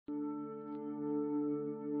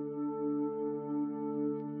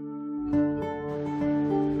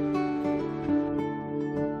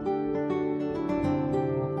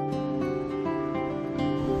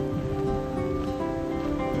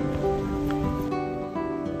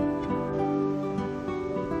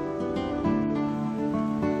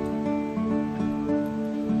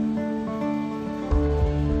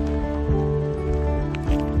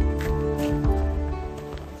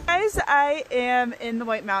I am in the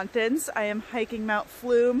White Mountains. I am hiking Mount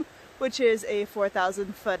Flume, which is a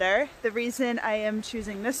 4,000 footer. The reason I am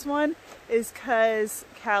choosing this one is because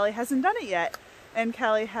Callie hasn't done it yet. And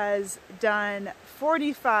Callie has done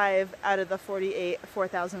 45 out of the 48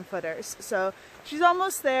 4,000 footers. So she's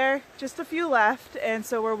almost there, just a few left, and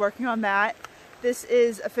so we're working on that. This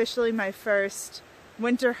is officially my first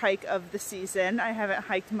winter hike of the season. I haven't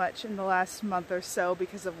hiked much in the last month or so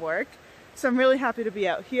because of work. So I'm really happy to be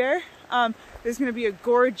out here. There's going to be a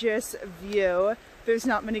gorgeous view. There's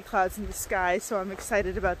not many clouds in the sky, so I'm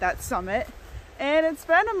excited about that summit. And it's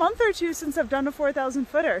been a month or two since I've done a 4,000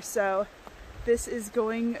 footer, so this is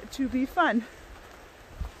going to be fun.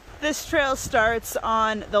 This trail starts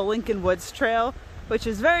on the Lincoln Woods Trail, which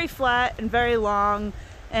is very flat and very long,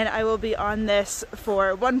 and I will be on this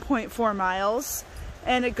for 1.4 miles,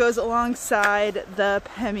 and it goes alongside the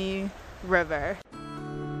Pemi River.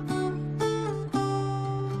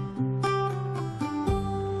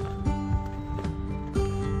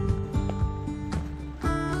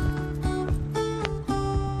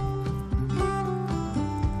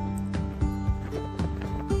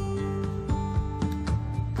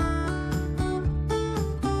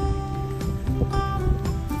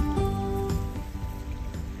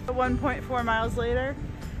 So 1.4 miles later,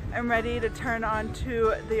 I'm ready to turn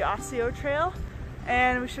onto the Osseo Trail,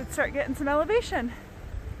 and we should start getting some elevation.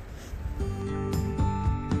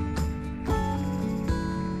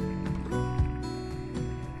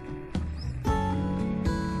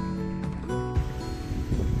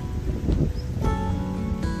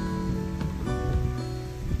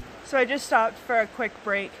 So I just stopped for a quick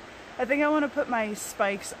break. I think I want to put my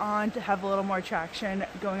spikes on to have a little more traction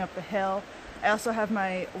going up the hill. I also have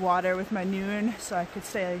my water with my Noon so I could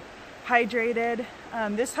stay hydrated.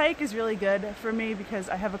 This hike is really good for me because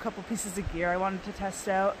I have a couple pieces of gear I wanted to test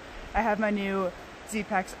out. I have my new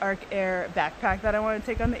Z-Packs Arc Air backpack that I want to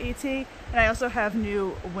take on the AT, and I also have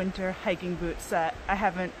new winter hiking boots that I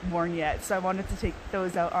haven't worn yet, so I wanted to take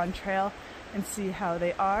those out on trail and see how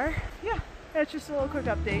they are. Yeah, that's just a little quick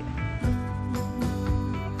update.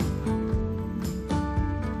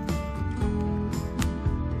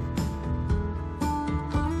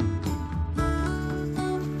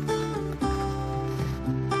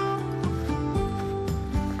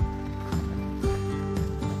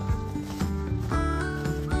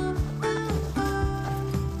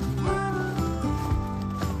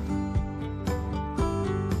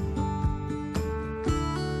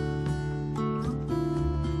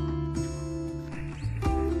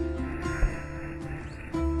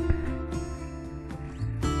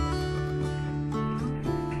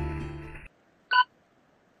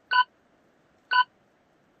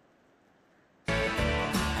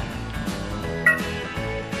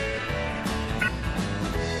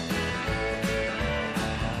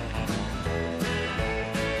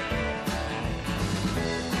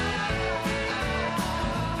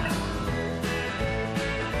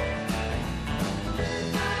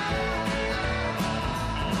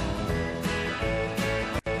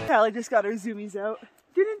 Callie just got her zoomies out.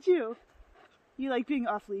 Didn't you? You like being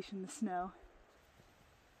off leash in the snow.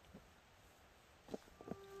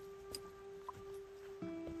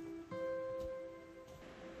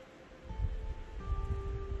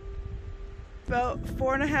 About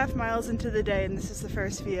 4.5 miles into the day, and this is the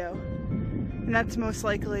first view. And that's most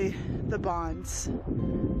likely the Bonds.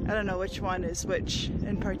 I don't know which one is which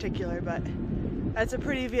in particular, but that's a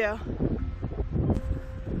pretty view.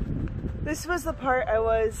 This was the part I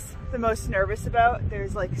was the most nervous about.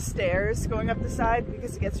 There's like stairs going up the side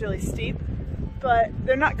because it gets really steep, but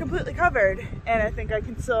they're not completely covered, and I think I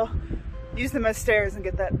can still use them as stairs and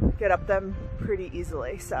get up them pretty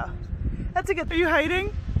easily. So that's a good. Are you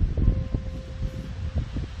hiding?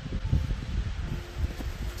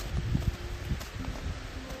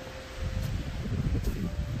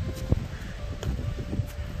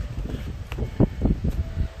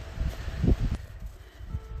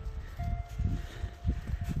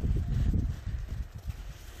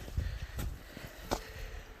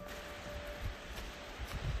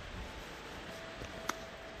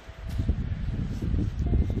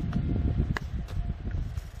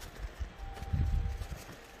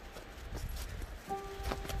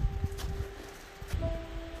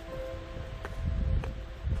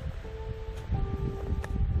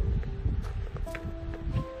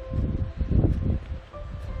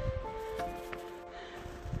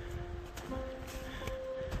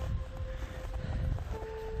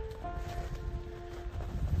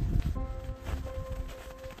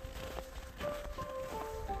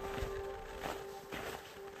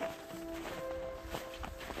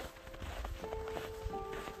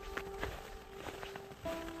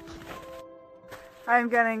 I'm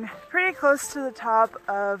getting pretty close to the top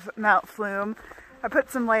of Mount Flume. I put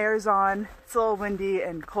some layers on. It's a little windy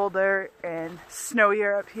and colder and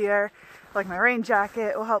snowier up here. Like my rain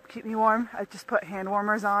jacket will help keep me warm. I just put hand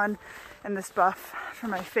warmers on and this buff for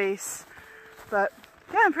my face. But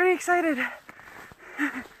yeah, I'm pretty excited.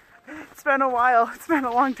 It's been a while. It's been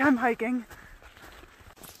a long time hiking.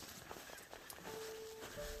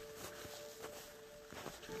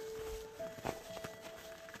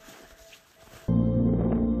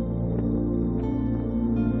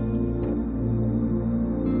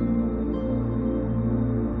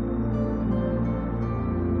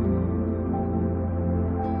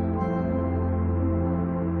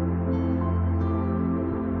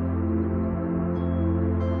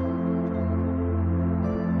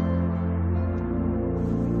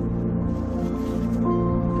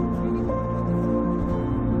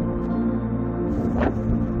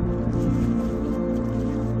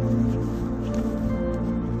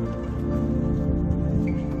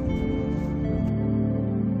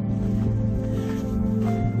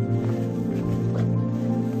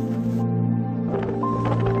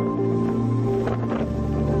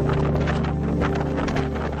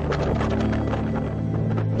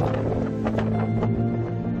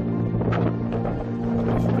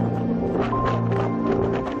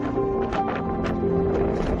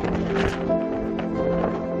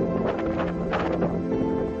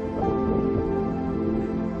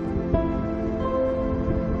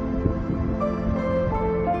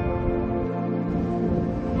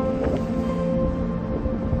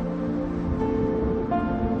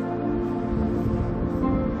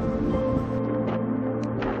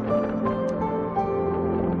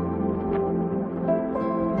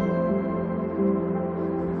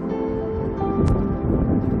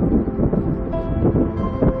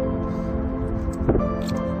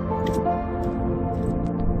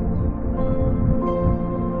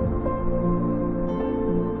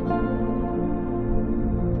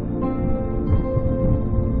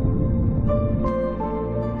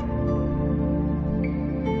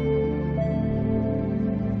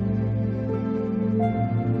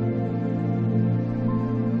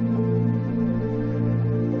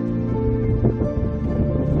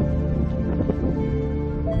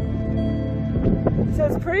 So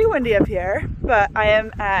it's pretty windy up here, but I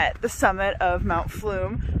am at the summit of Mount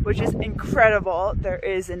Flume, which is incredible. There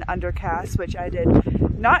is an undercast, which I did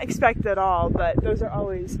not expect at all, but those are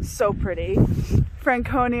always so pretty.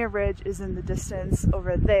 Franconia Ridge is in the distance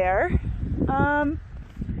over there. Yeah,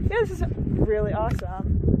 this is really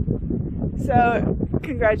awesome. So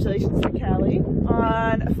congratulations to Callie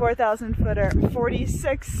on a 4,000 footer,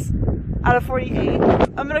 46 out of 48.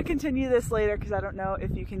 I'm gonna continue this later because I don't know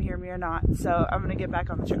if you can hear me or not, so I'm gonna get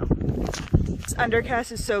back on the trail. This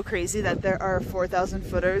undercast is so crazy that there are 4,000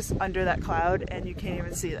 footers under that cloud and you can't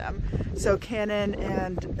even see them. So Cannon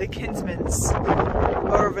and the Kinsmans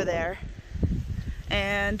are over there,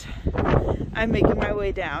 and I'm making my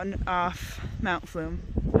way down off Mount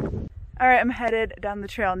Flume. Alright, I'm headed down the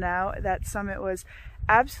trail now. That summit was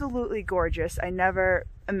absolutely gorgeous. I never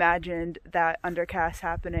imagined that undercast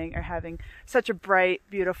happening or having such a bright,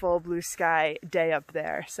 beautiful blue sky day up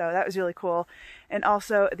there. So that was really cool. And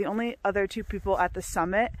also, the only other two people at the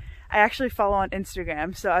summit I actually follow on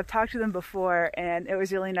Instagram. So I've talked to them before and it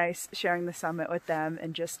was really nice sharing the summit with them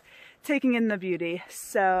and just taking in the beauty.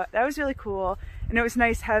 So that was really cool. And it was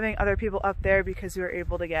nice having other people up there because we were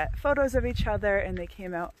able to get photos of each other and they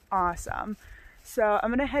came out awesome. So I'm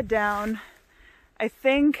gonna head down. I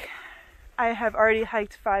think I have already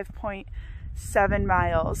hiked 5.7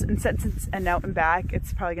 miles, and since it's an out and back,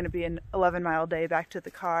 it's probably going to be an 11-mile day back to the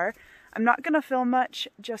car. I'm not going to film much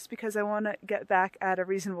just because I want to get back at a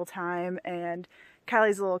reasonable time, and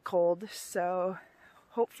Callie's a little cold, so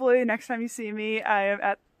hopefully next time you see me, I am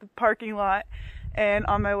at the parking lot and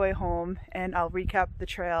on my way home, and I'll recap the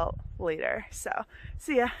trail later. So,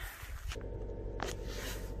 see ya!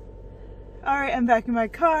 Alright, I'm back in my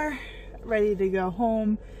car, ready to go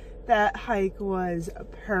home. That hike was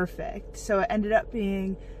perfect. So it ended up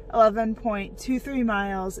being 11.23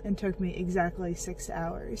 miles and took me exactly 6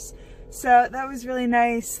 hours. So that was really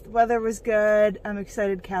nice. The weather was good. I'm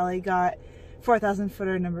excited Callie got 4,000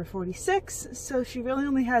 footer number 46. So she really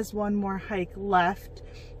only has one more hike left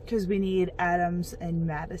because we need Adams and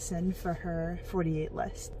Madison for her 48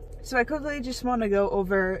 list. So I quickly just want to go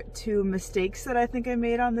over 2 mistakes that I think I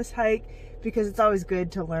made on this hike. because it's always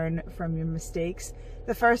good to learn from your mistakes.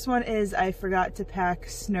 The first one is I forgot to pack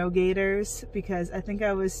snow gaiters because I think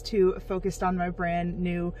I was too focused on my brand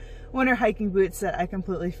new winter hiking boots that I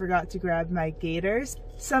completely forgot to grab my gaiters.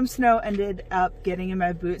 Some snow ended up getting in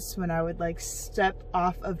my boots when I would like step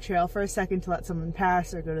off of trail for a second to let someone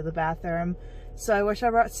pass or go to the bathroom. So I wish I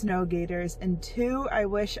brought snow gaiters. And 2, I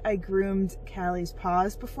wish I groomed Callie's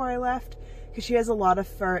paws before I left because she has a lot of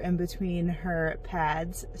fur in between her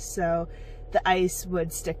pads. So the ice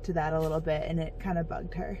would stick to that a little bit and it kind of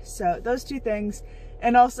bugged her. So those 2 things.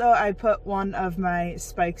 And also I put one of my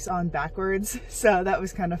spikes on backwards, so that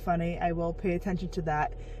was kind of funny. I will pay attention to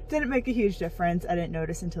that. Didn't make a huge difference. I didn't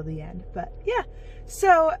notice until the end, but yeah.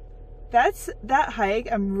 So that's that hike.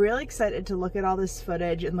 I'm really excited to look at all this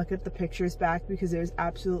footage and look at the pictures back because it was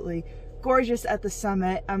absolutely gorgeous at the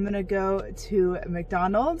summit. I'm gonna go to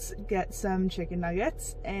McDonald's, get some chicken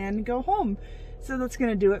nuggets, and go home. So that's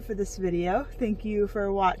gonna do it for this video. Thank you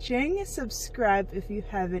for watching. Subscribe if you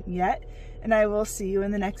haven't yet, and I will see you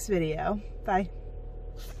in the next video. Bye.